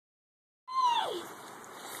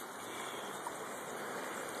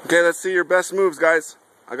Okay, let's see your best moves, guys.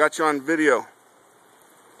 I got you on video.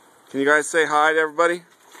 Can you guys say hi to everybody?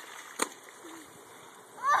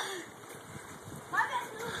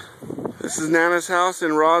 This is Nana's house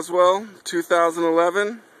in Roswell,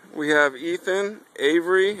 2011. We have Ethan,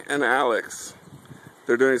 Avery, and Alex.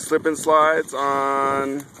 They're doing slip and slides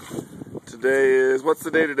on, today is, what's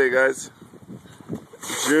the day today, guys?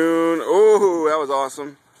 June, oh, that was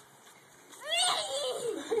awesome.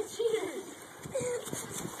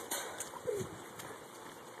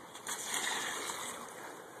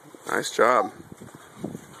 Nice job.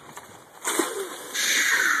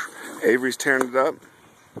 Avery's tearing it up.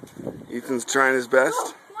 Ethan's trying his best.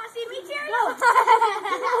 You want to see me tear it up?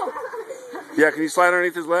 Yeah, can you slide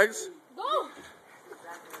underneath his legs? Go.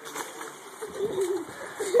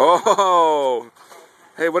 Oh!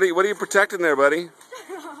 Hey, what are you protecting there, buddy?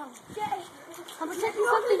 I'm protecting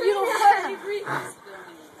something you don't have.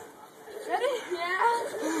 Ready? Yeah.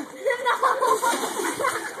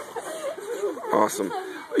 Awesome.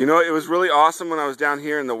 You know, it was really awesome when I was down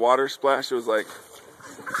here and the water splash. It was like,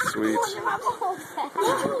 sweet.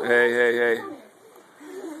 Hey, hey, hey.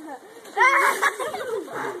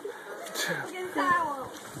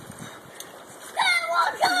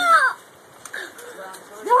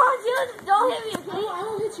 Don't hit me, okay? I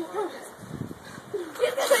won't hit you.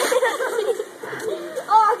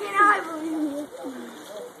 Oh, okay, now I believe you.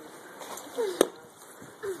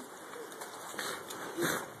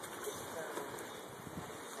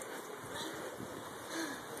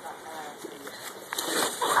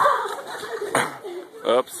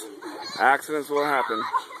 Oops. Accidents will happen.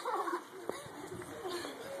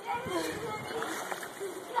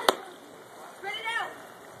 Spread it out.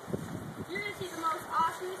 You're going to see the most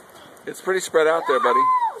awesome thing. It's pretty spread out there, buddy.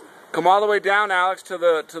 Come all the way down, Alex, to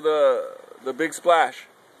the big splash.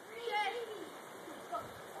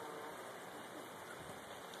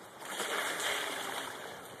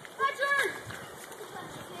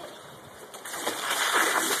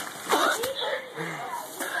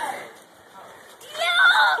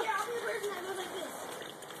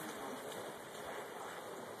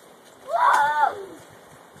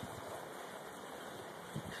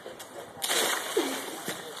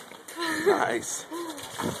 Nice.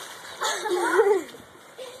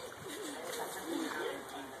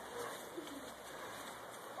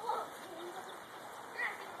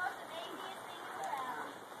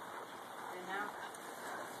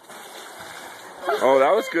 Oh,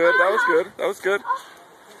 that was good. That was good. That was good.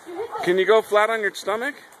 Can you go flat on your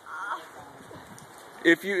stomach?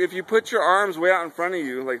 If you put your arms way out in front of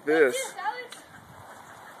you like this.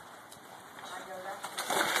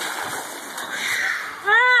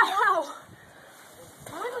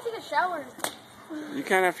 Shower. You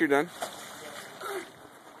can after you're done.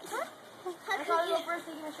 I thought I'd go first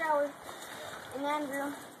taking a shower. And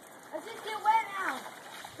Andrew. Let's just get wet now.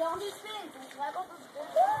 Don't do spins. Just wipe up the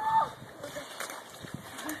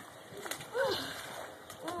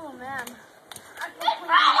oh man.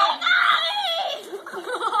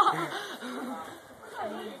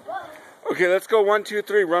 Okay, let's go 1, 2,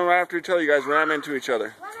 3. Run right after each other. You guys ram into each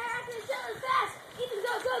other.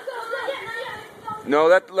 No,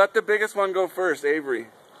 let the biggest one go first, Avery.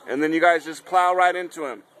 And then you guys just plow right into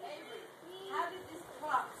him. How did this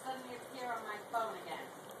clock suddenly appear on my phone again?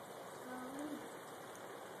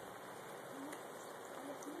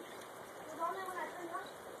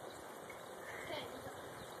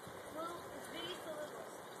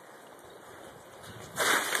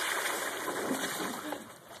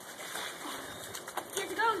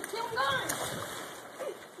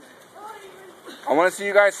 I want to see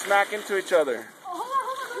you guys smack into each other.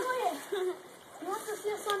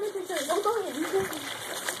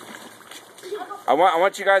 I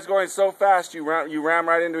want you guys going so fast you ram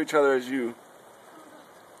right into each other as you.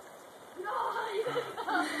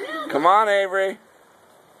 Come on, Avery.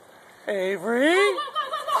 Avery.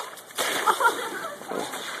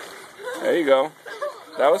 There you go.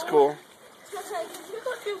 That was cool.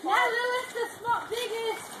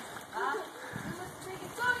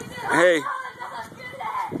 Hey.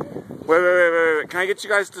 Wait. Can I get you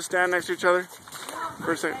guys to stand next to each other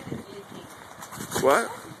for a second? What?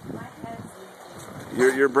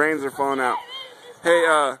 Your brains are falling out. Hey,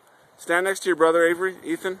 stand next to your brother, Avery,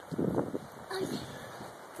 Ethan.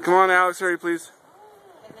 Come on, Alex, hurry, please.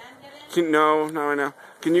 No, not right now.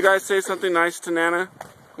 Can you guys say something nice to Nana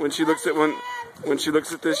when she looks at when she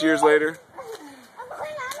looks at this years later?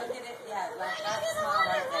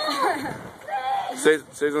 Say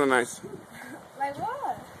something nice. Like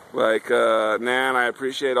what? Like, Nan, I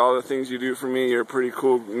appreciate all the things you do for me. You're a pretty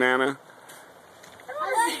cool Nana.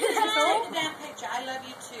 Take the damn picture. I love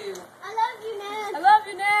you too. I love you, Nan. I love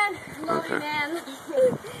you, Nan. Love Okay. you, Nan.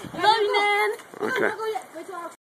 Love you, Nan. Okay.